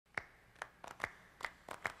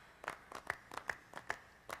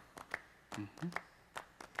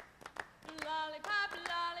Lollipop,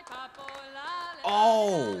 lollipop, oh, lolly,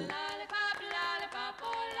 Oh. lollipop, lollipop, oh,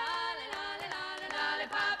 lolly, lolly, lolly,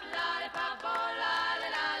 lollipop, lollipop, oh, lolly,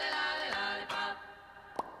 lolly, lolly, lollipop.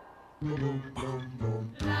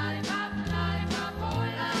 Lollipop, lollipop, oh,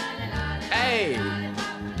 lolly, lolly, Hey.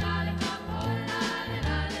 lollipop, lollipop, oh, lolly,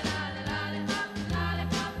 lolly, lolly, lollipop,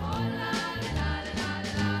 lollipop, oh, lolly, lolly,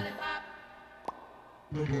 lolly, lollipop.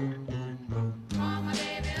 Oh, my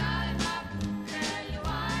baby lollipop, tell you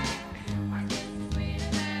why. My kiss is sweeter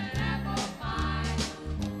than an apple pie.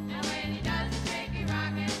 And when he does the shaky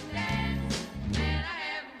rock and dance, man, I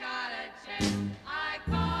haven't got a chance. I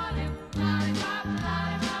call him lollipop,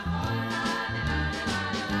 lollipop, oh, lolly, lolly,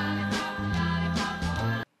 lolly, lollipop, lollipop,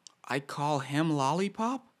 oh. I call him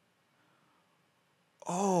Lollipop?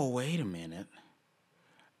 Oh, wait a minute.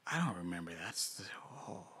 I don't remember. That's...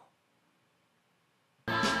 Oh.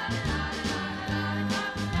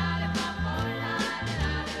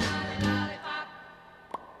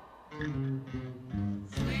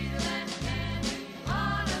 Sweeter than candy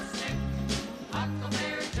on a stick,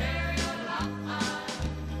 huckleberry cherry or lollipop.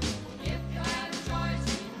 If you had a choice,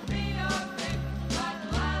 you'd be your pick, but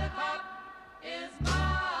lollipop is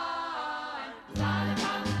mine.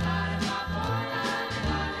 Lollipop, lollipop, oh, lolly,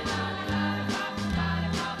 lolly, lolly, lollipop,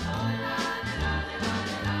 lollipop, oh, lolly, lolly,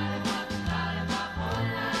 lolly, lollipop, lollipop, oh,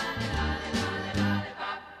 lolly, lolly, lolly,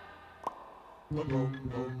 lollipop.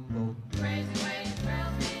 Crazy way it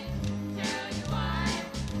thrills me, tell you why.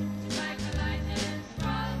 It's like the lightning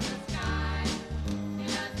from the sky. He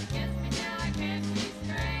does to kiss me till I can't see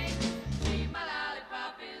straight. See, my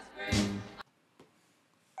lollipop is great.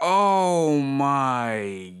 Oh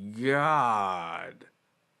my God.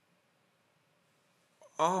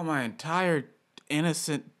 Oh, my entire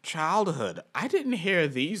innocent childhood. I didn't hear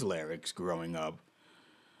these lyrics growing up.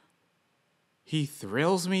 He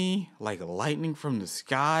thrills me like lightning from the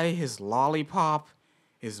sky. His lollipop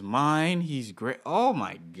is mine. He's great. Oh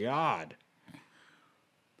my God.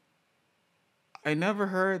 I never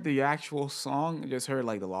heard the actual song. I just heard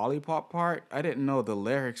like the lollipop part. I didn't know the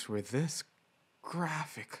lyrics were this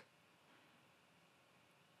graphic.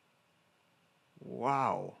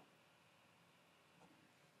 Wow.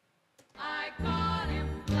 I call him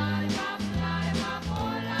lollipop, lollipop, oh,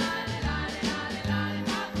 lolly, lolly, lolly,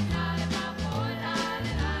 lollipop, lollipop, oh,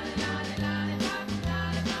 lolly, lolly, lolly, lollipop,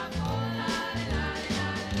 lollipop, oh, lolly, lolly,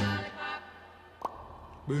 lolly, lollipop.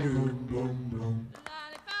 Lollipop,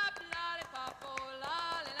 lollipop, oh,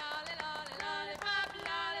 lolly, lolly, lolly, lollipop,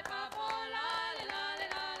 lollipop, oh, lolly, lolly,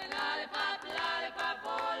 lolly, lollipop, lollipop,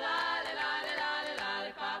 oh, lolly, lolly, lolly,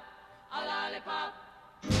 lollipop, a lollipop.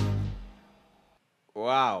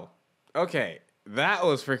 Wow. Okay, that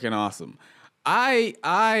was freaking awesome.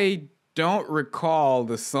 I don't recall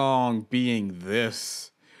the song being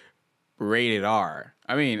this rated R.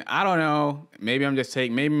 I mean, I don't know. Maybe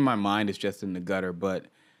maybe my mind is just in the gutter, but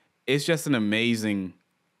it's just an amazing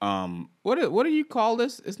what do you call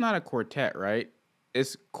this? It's not a quartet, right?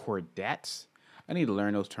 It's chordettes. I need to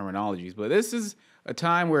learn those terminologies, but this is a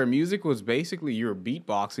time where music was basically you were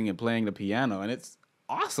beatboxing and playing the piano, and it's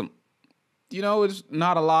awesome. You know, it's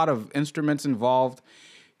not a lot of instruments involved,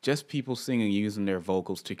 just people singing, using their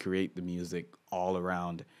vocals to create the music all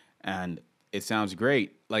around. And it sounds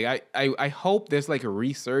great. Like, I hope there's like a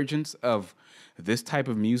resurgence of this type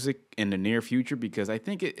of music in the near future, because I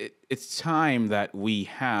think it's time that we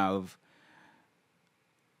have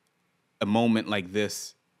a moment like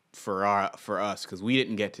this for us, because we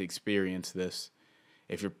didn't get to experience this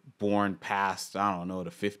if you're born past, I don't know, the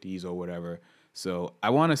 50s or whatever. So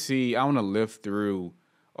I want to live through,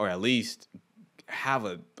 or at least have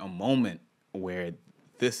a moment where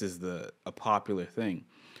this is a popular thing.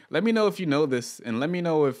 Let me know if you know this, and let me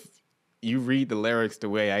know if you read the lyrics the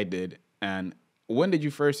way I did, and when did you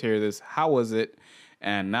first hear this? How was it?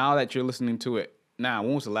 And now that you're listening to it,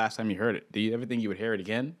 when was the last time you heard it? Do you ever think you would hear it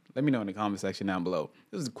again? Let me know in the comment section down below.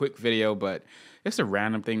 This is a quick video, but it's a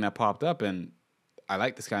random thing that popped up, and I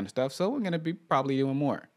like this kind of stuff, so we're going to be probably doing more.